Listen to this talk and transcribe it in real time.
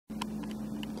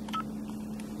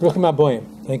Bruchim Aboyim,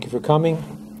 thank you for coming.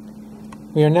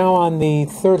 We are now on the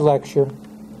third lecture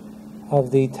of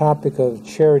the topic of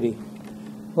charity.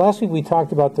 Last week we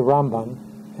talked about the Rambam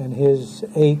and his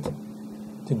 8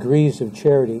 degrees of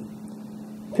charity.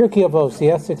 Pirkei Avos,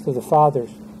 the ethics of the fathers,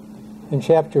 in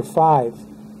chapter 5,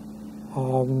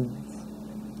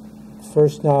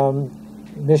 first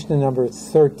Mishnah number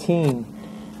 13,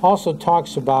 also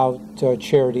talks about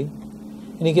charity,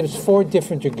 and he gives 4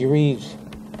 different degrees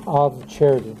of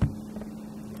charity.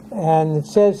 And it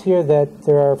says here that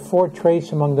there are 4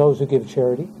 traits among those who give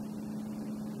charity.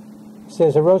 It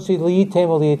says,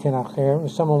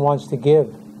 if someone wants to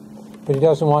give, but he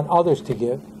doesn't want others to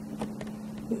give.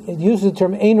 It uses the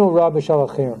term Eino Ra b'shal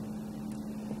acherim,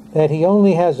 that he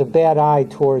only has a bad eye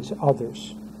towards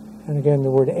others. And again,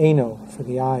 the word Eino for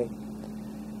the eye.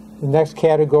 The next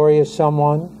category is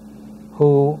someone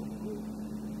who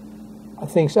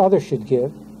thinks others should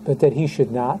give, but that he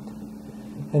should not.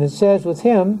 And it says with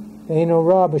him, Eino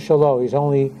Ra b'shalo,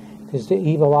 his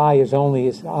evil eye is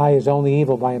only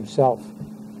evil by himself.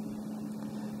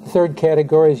 The third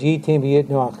category is Yitim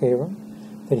v'yitnu acherim,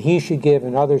 that he should give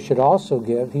and others should also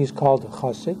give. He's called a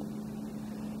chassid.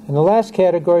 And the last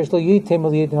category is Lo Yitim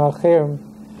v'yitnu acherim,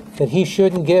 that he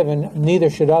shouldn't give and neither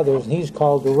should others. And he's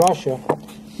called the rasha.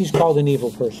 He's called an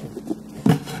evil person.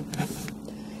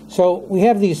 So we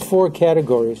have these 4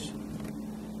 categories.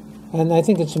 And I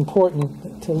think it's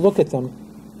important to look at them.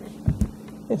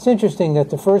 It's interesting that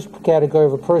the first category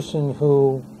of a person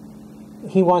who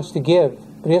he wants to give,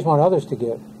 but he doesn't want others to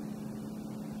give.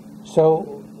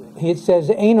 So it says,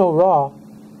 Eino Ra,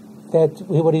 that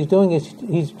what he's doing is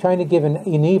he's trying to give an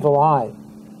evil eye,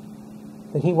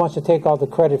 that he wants to take all the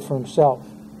credit for himself.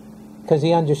 Because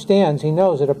he understands, he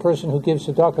knows that a person who gives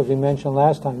tzedakah, as we mentioned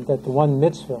last time, that the one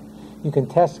mitzvah you can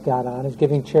test God on is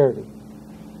giving charity.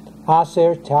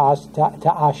 Aser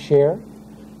ta'asher,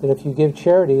 that if you give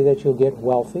charity that you'll get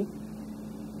wealthy,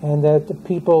 and that the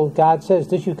people, God says,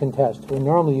 this you can test, where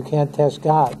normally you can't test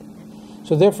God.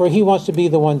 So therefore he wants to be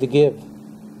the one to give,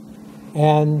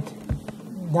 and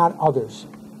not others.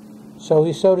 So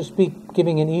he's, so to speak,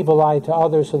 giving an evil eye to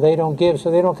others so they don't give,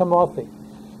 so they don't come wealthy.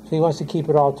 So he wants to keep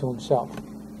it all to himself.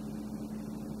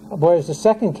 Whereas the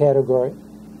second category,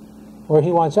 where he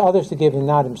wants others to give and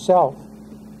not himself,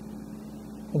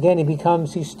 again,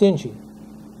 he's stingy,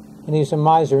 and he's a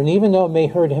miser. And even though it may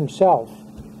hurt himself,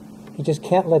 he just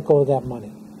can't let go of that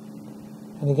money.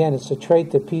 And again, it's a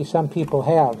trait that some people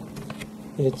have.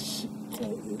 It's,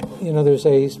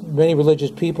 there's many religious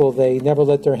people, they never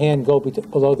let their hand go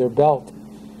below their belt,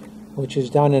 which is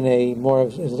done in more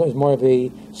of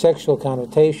a sexual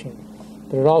connotation.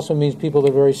 But it also means people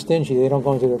are very stingy. They don't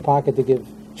go into their pocket to give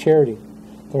charity.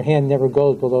 Their hand never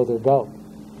goes below their belt.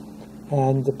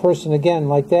 And the person, again,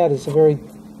 like that, is a very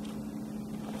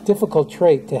difficult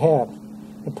trait to have.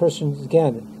 The person,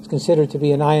 again, is considered to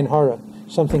be an ayin hara,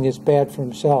 something that's bad for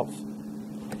himself.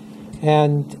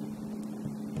 And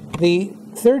the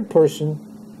third person,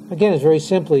 again, is very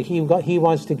simply, he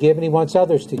wants to give and he wants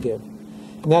others to give.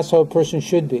 And that's how a person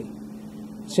should be.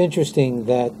 It's interesting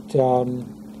that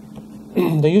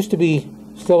there used to be,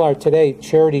 still are today,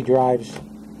 charity drives.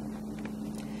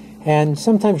 And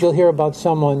sometimes you'll hear about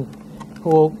someone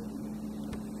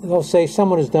they'll say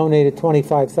someone has donated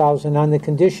 $25,000 on the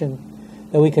condition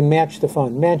that we can match the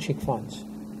fund, matching funds.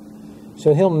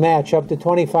 So he'll match up to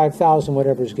 $25,000,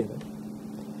 whatever's given.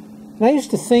 And I used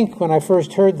to think when I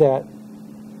first heard that,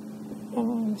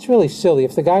 it's really silly.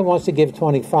 If the guy wants to give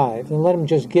 25, then let him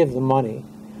just give the money.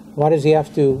 Why does he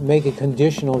have to make it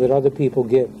conditional that other people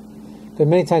give? Because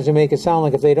many times they make it sound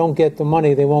like if they don't get the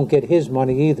money, they won't get his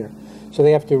money either. So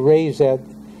they have to raise that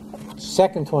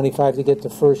second 25 to get the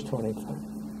first 25.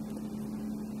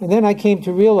 And then I came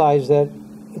to realize that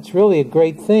it's really a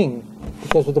great thing,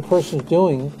 because what the person's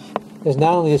doing is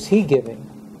not only is he giving,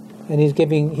 and he's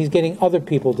getting other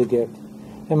people to give.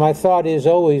 And my thought is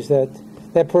always that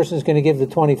that person is going to give the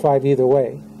 25 either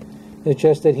way. It's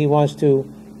just that he wants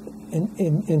to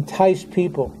entice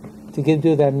people to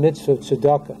do that mitzvah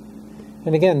tzedakah.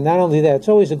 And again, not only that, it's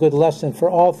always a good lesson for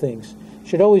all things. You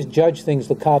should always judge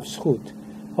things l'kav zchut.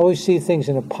 Always see things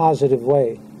in a positive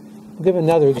way. We'll give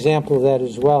another example of that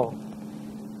as well.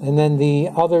 And then the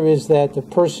other is that the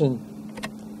person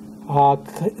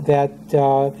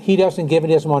he doesn't give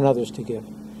and he doesn't want others to give.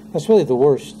 That's really the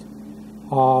worst.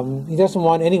 He doesn't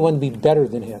want anyone to be better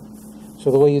than him.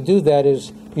 So the way you do that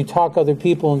is you talk other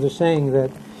people into saying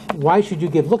that, why should you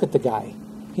give? Look at the guy.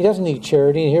 He doesn't need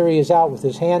charity, and here he is out with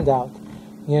his hand out.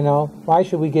 Why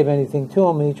should we give anything to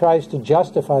him? And he tries to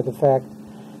justify the fact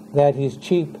that he's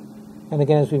cheap. And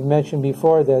again, as we've mentioned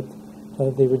before, that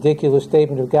the ridiculous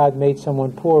statement of God made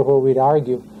someone poor, where we'd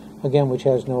argue, again, which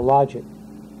has no logic.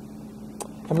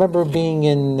 I remember being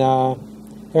in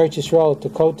Eretz Yisrael at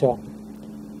Dakota,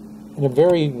 and a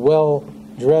very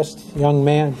well-dressed young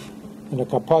man in a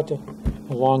kapata,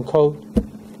 a long coat,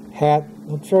 hat,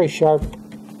 looked very sharp,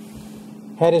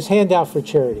 had his hand out for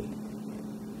charity.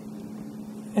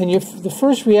 And the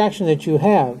first reaction that you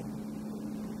have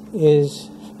is,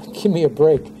 give me a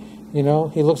break. You know,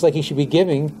 he looks like he should be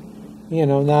giving, you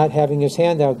know, not having his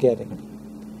hand out getting.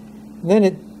 And then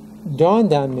it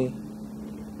dawned on me,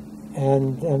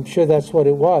 and I'm sure that's what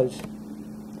it was,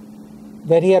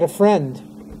 that he had a friend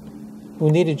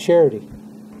who needed charity.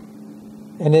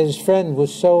 And his friend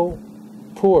was so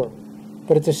poor,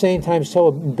 but at the same time so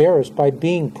embarrassed by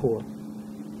being poor,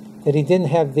 that he didn't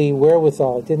have the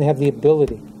wherewithal, didn't have the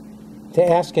ability to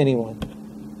ask anyone.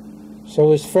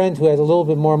 So his friend, who had a little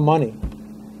bit more money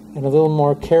and a little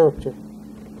more character,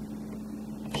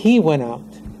 he went out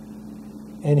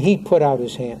and he put out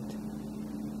his hand.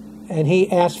 And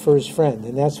he asked for his friend,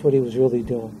 and that's what he was really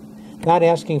doing, not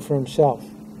asking for himself.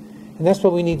 And that's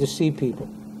what we need to see people.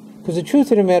 Because the truth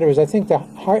of the matter is, I think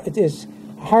as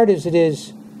hard as it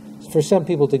is for some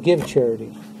people to give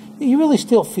charity, you really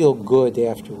still feel good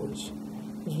afterwards.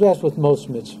 That's with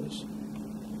most mitzvahs.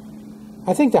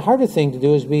 I think the harder thing to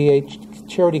do is be a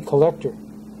charity collector,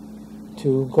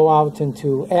 to go out and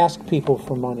to ask people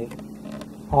for money.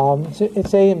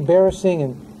 It's embarrassing,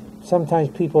 and sometimes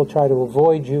people try to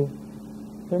avoid you.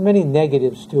 There are many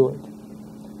negatives to it.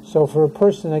 So for a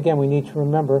person, again, we need to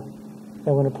remember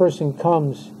that when a person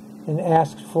comes and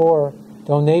asks for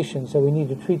donations, that we need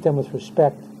to treat them with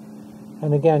respect.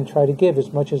 And again, try to give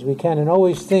as much as we can. And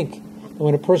always think that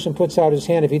when a person puts out his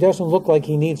hand, if he doesn't look like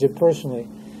he needs it personally,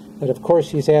 that of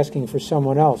course he's asking for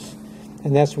someone else.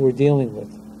 And that's what we're dealing with.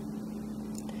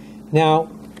 Now,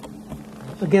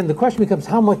 again, the question becomes,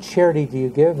 how much charity do you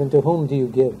give and to whom do you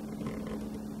give?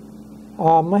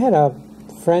 I had a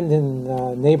friend in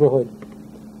the neighborhood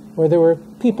where there were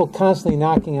people constantly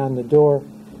knocking on the door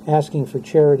asking for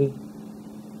charity.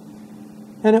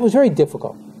 And it was very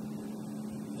difficult.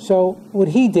 So what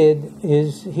he did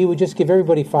is he would just give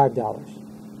everybody $5.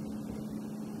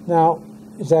 Now,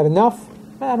 is that enough?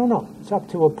 I don't know. It's up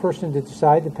to a person to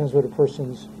decide. Depends what a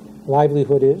person's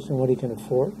livelihood is and what he can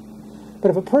afford.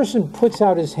 But if a person puts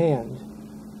out his hand,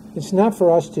 it's not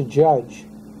for us to judge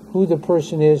who the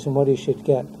person is and what he should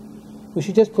get. We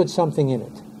should just put something in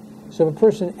it. So if a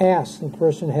person asks, the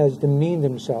person has demeaned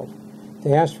himself.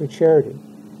 They ask for charity.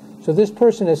 So this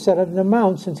person has set an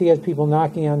amount, since he has people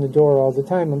knocking on the door all the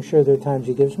time. I'm sure there are times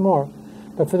he gives more.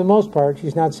 But for the most part,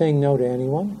 he's not saying no to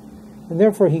anyone. And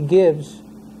therefore he gives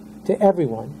to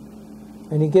everyone.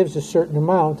 And he gives a certain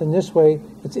amount, and this way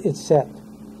it's set.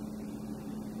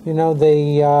 You know,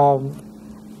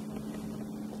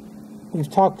 we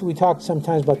talked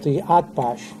sometimes about the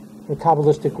atbash, the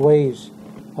Kabbalistic ways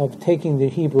of taking the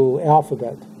Hebrew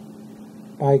alphabet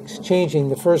by exchanging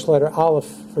the first letter aleph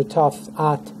for taf,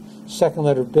 at, second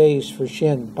letter beis for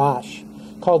shin, bash,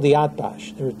 called the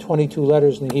atbash. There are 22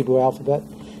 letters in the Hebrew alphabet.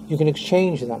 You can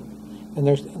exchange them, and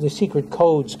the secret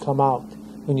codes come out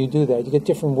when you do that. You get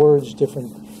different words,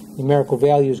 different numerical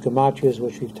values, gematrias,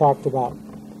 which we've talked about.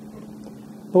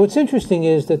 But what's interesting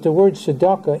is that the word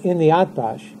tz'dakah in the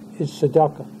atbash is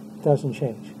tz'dakah. It doesn't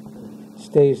change. It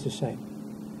stays the same.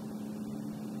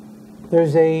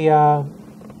 There's a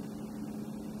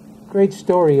great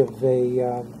story of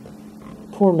a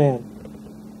poor man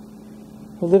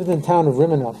who lived in the town of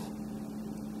Rimanov.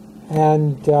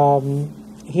 And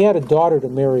he had a daughter to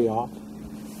marry off.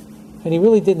 And he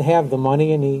really didn't have the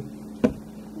money, and he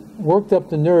worked up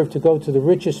the nerve to go to the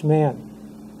richest man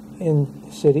in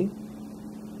the city.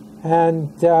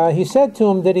 And he said to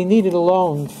him that he needed a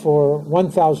loan for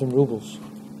 1,000 rubles.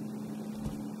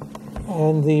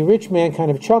 And the rich man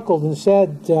kind of chuckled and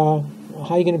said, how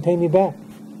are you going to pay me back?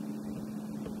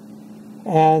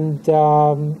 And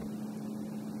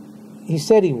he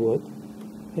said he would.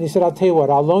 And he said, I'll tell you what,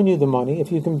 I'll loan you the money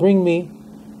if you can bring me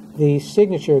the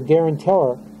signature,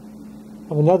 guarantor,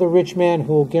 of another rich man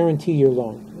who will guarantee your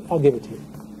loan. I'll give it to you.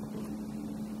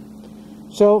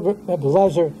 So Rebbe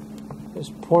Lezer,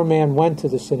 this poor man, went to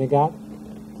the synagogue.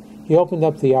 He opened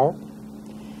up the ark.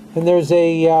 And there's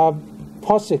a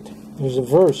pasuk, there's a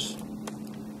verse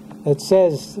that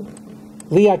says,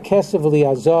 Li hakesav li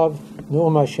azav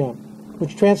nu'um Hashem,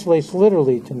 which translates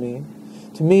literally to me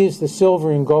is the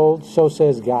silver and gold, so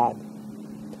says God.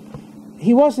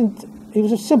 He was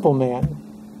a simple man.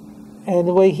 And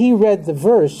the way he read the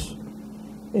verse,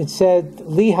 it said,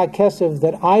 Li hakesav,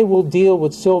 that I will deal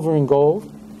with silver and gold,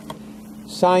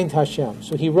 signed Hashem.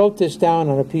 So he wrote this down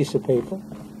on a piece of paper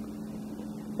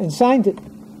and signed it.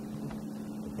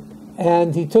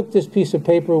 And he took this piece of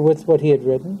paper with what he had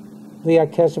written,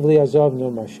 Liat Kesav Liazov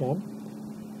Nom Hashem,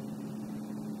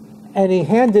 and he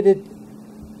handed it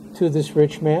to this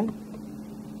rich man.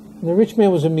 And the rich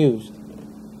man was amused.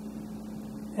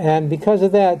 And because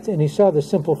of that, and he saw the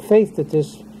simple faith that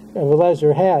this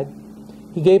Eliezer had,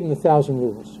 he gave him 1,000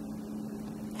 rubles.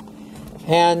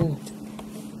 And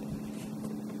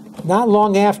not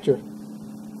long after,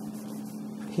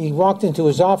 he walked into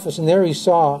his office, and there he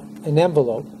saw an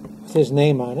envelope with his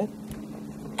name on it.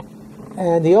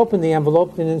 And he opened the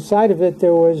envelope, and inside of it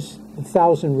there was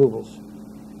 1,000 rubles.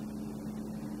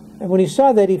 And when he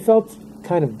saw that, he felt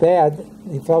kind of bad.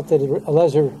 He felt that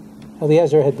Eliezer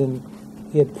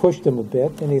had pushed him a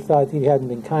bit, and he thought he hadn't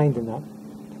been kind enough.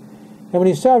 And when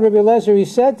he saw Rabbi Eliezer, he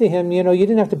said to him, you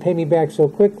didn't have to pay me back so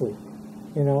quickly.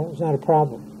 It was not a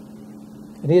problem.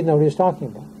 And he didn't know what he was talking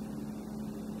about.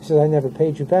 He said, I never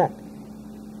paid you back.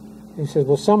 He said,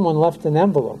 well, someone left an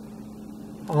envelope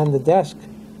on the desk,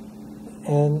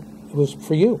 and it was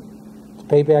for you to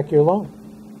pay back your loan.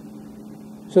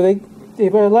 So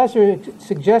Rabbi Eliezer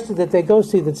suggested that they go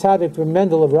see the tzaddik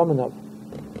Mendel of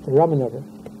Ramanover,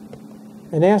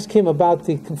 and ask him about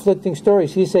the conflicting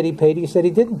stories. He said he paid, he said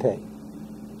he didn't pay.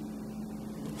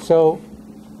 So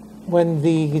when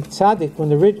the tzaddik,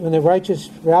 when the righteous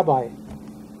rabbi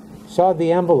saw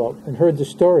the envelope and heard the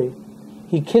story,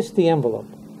 he kissed the envelope.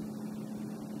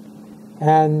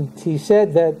 And he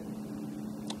said that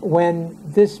when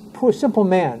this poor simple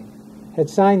man had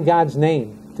signed God's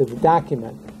name to the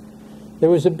document, there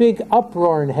was a big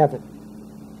uproar in heaven.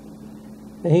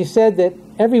 And he said that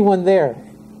everyone there,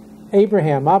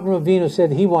 Abraham Avinu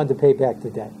said he wanted to pay back the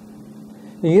debt.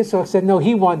 And Yitzchak said, no,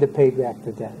 he wanted to pay back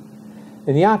the debt.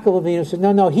 And Yaakov Avinu said,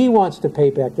 no, he wants to pay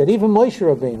back that. Even Moshe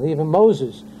Rabbeinu, even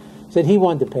Moses, said he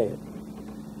wanted to pay it.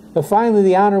 But finally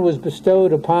the honor was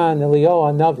bestowed upon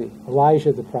Eliyahu Navi,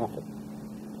 Elijah the prophet.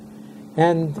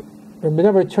 And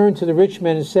Rabbi turned to the rich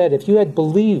man and said, if you had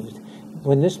believed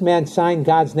when this man signed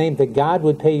God's name that God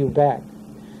would pay you back,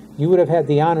 you would have had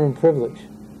the honor and privilege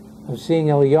of seeing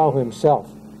Eliyahu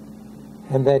himself,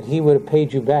 and that he would have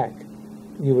paid you back.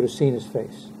 You would have seen his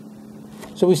face.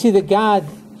 So we see that God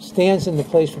stands in the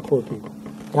place for poor people.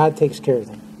 God takes care of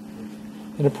them.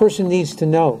 And a person needs to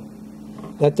know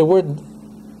that the word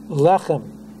lechem,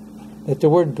 that the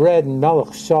word bread and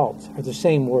melech, salt, are the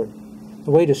same word.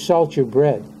 The way to salt your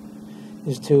bread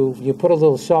is you put a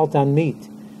little salt on meat.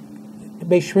 It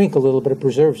may shrink a little, but it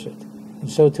preserves it.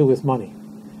 And so too with money.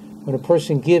 When a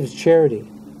person gives charity,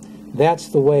 that's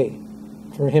the way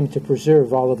for him to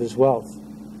preserve all of his wealth.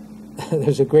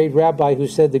 There's a great rabbi who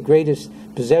said the greatest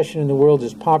possession in the world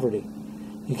is poverty.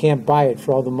 You can't buy it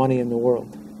for all the money in the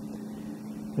world.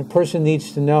 And a person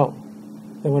needs to know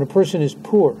that when a person is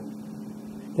poor,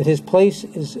 that his place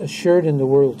is assured in the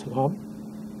world to come.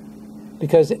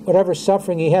 Because whatever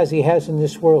suffering he has in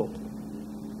this world.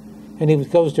 And he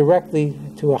goes directly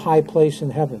to a high place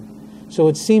in heaven. So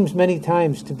it seems many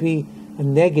times to be a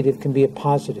negative can be a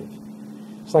positive.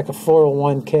 It's like a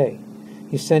 401k.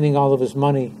 He's sending all of his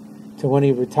money to when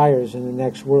he retires in the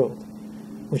next world,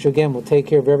 which again will take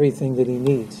care of everything that he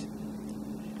needs.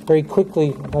 Very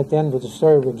quickly, at the end of the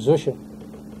story of Reb Zusha.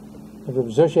 Reb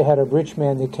Zusha had a rich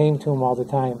man that came to him all the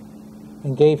time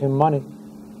and gave him money.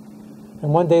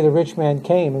 And one day the rich man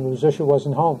came and Reb Zusha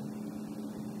wasn't home.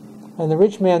 And the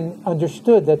rich man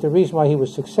understood that the reason why he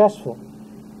was successful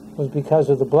was because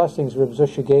of the blessings Reb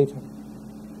Zusha gave him.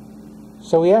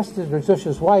 So he asked Reb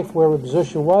Zusha's wife where Reb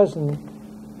Zusha was, and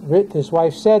his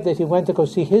wife said that he went to go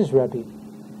see his Rebbe,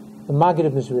 the Maggid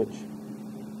of Mizrich.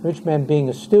 Rich man, being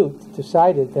astute,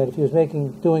 decided that if he was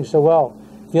doing so well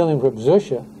dealing with Reb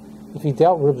Zusha, if he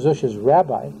dealt with Reb Zusha's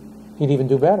rabbi, he'd even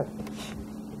do better.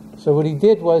 So what he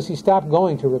did was he stopped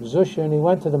going to Reb Zusha and he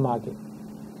went to the Maggid.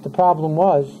 The problem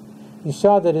was he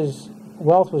saw that his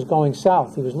wealth was going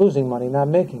south. He was losing money, not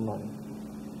making money.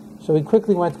 So he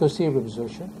quickly went to go see Reb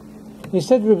Zusha. He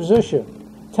said to Reb Zusha,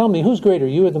 tell me, who's greater,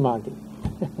 you or the Maggid?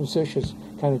 Reb Zusha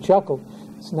kind of chuckled.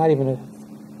 It's not even a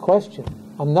question.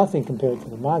 I'm nothing compared to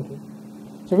the Maggid.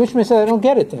 So rich man said, I don't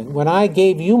get it then. When I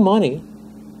gave you money,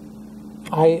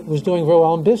 I was doing very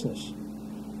well in business.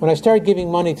 When I started giving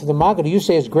money to the Maggid, you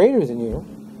say it's greater than you,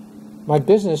 my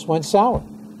business went sour.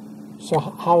 So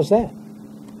how's that?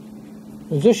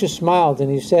 Reb Zusha smiled and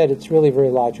he said, it's really very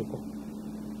logical.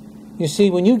 You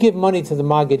see, when you give money to the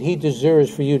Maggid, he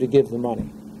deserves for you to give the money.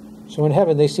 So in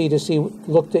heaven, they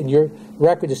looked at your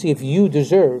record to see if you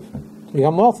deserve to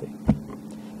become wealthy.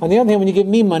 On the other hand, when you give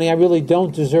me money, I really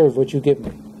don't deserve what you give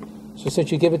me. So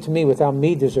since you give it to me without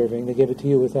me deserving, they give it to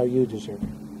you without you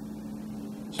deserving.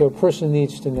 So a person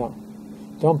needs to know.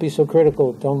 Don't be so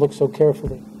critical. Don't look so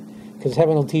carefully. because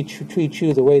heaven will treat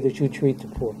you the way that you treat the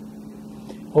poor.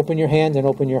 Open your hand and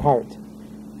open your heart.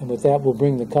 And with that, we'll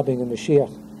bring the coming of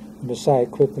Mashiach, the Messiah,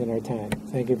 quickly in our time.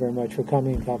 Thank you very much for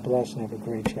coming. God bless and have a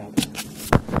great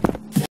Shabbat.